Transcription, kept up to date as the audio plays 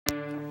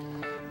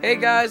Hey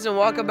guys, and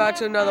welcome back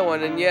to another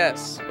one. And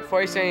yes,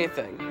 before you say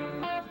anything,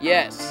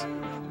 yes,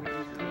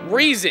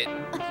 reason.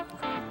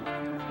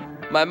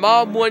 My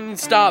mom wouldn't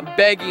stop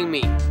begging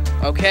me,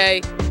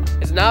 okay?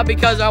 It's not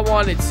because I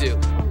wanted to.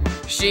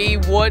 She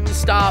wouldn't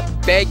stop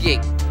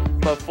begging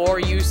before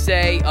you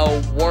say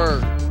a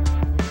word.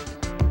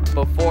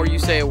 Before you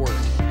say a word.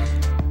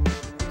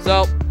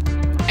 So,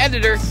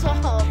 editor. So,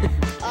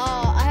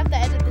 I have to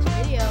edit this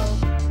video.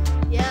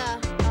 Yeah,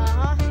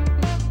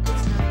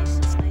 It's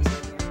nice in here.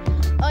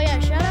 Oh yeah,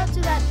 shout out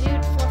to that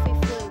dude, Fluffy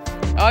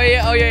Floof. Oh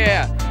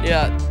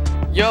yeah.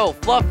 Yo,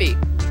 Fluffy.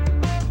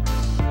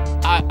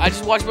 I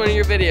just watched one of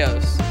your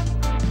videos.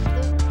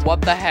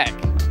 What the heck?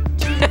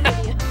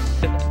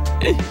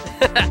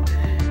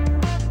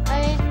 I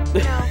mean,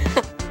 you know,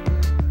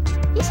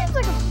 he seems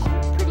like a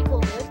pretty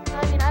cool dude.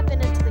 I mean, I've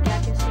been into the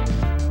gadget scene.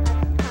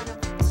 I've kind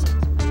of seen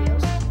some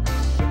videos.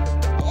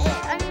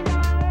 I mean,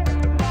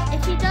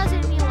 if he does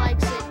it and he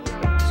likes it, you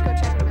know, just go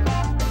check him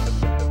out.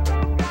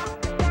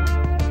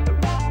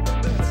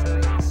 It's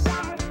nice.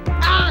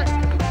 Ah!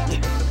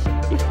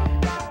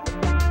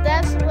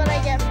 That's what I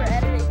get for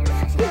editing your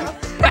video.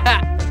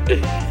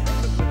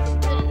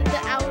 The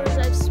hours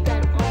I've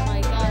spent, oh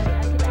my god,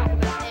 I could talk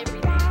about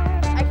everything.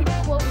 I could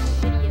quote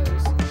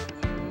videos,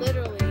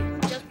 literally,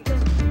 just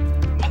because.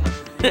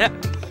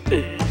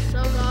 So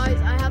guys,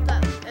 I have to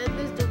end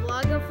this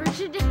vlog up for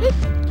today.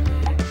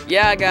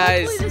 Yeah,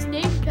 guys. Hopefully this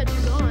name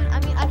catches on. I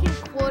mean, I can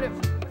quote it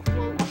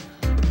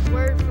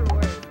word for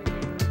word for you.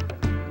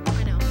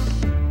 I know.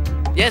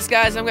 Yes,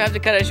 guys, I'm gonna have to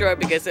cut it short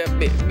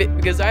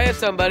because I have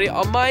somebody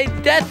on my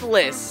death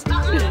list.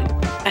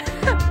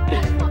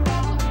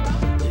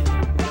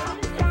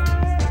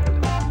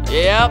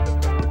 Yep.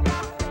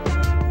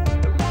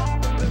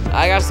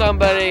 I got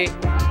somebody.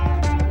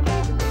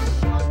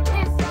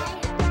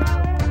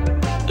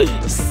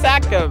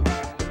 Sack him.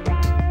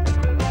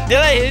 Did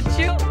I hit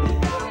you?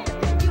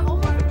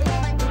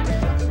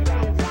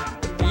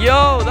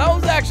 Yo, that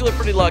was actually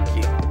pretty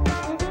lucky.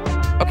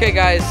 Okay,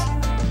 guys,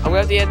 I'm gonna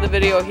have to end the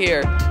video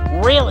here.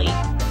 Really?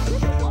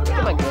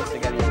 Get my ghost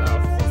stick out of your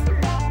mouth.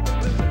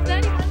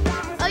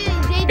 Oh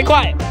yeah, JD. Be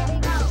quiet.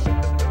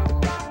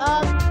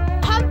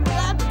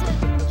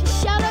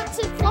 Shout out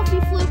to Fluffy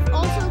Floof.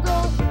 Also go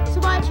to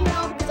my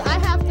channel because I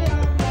have to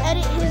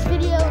edit his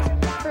videos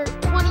for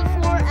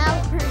 24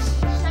 hours.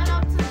 Shout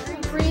out to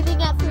Breathing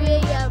at 3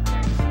 a.m.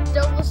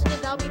 Don't listen to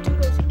Nami too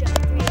close at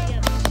 3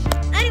 a.m.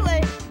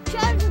 Anyway,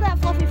 shout out to that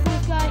Fluffy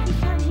Floof guy.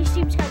 He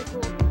seems kind of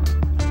cool.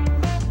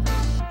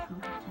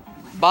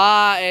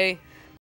 Bye.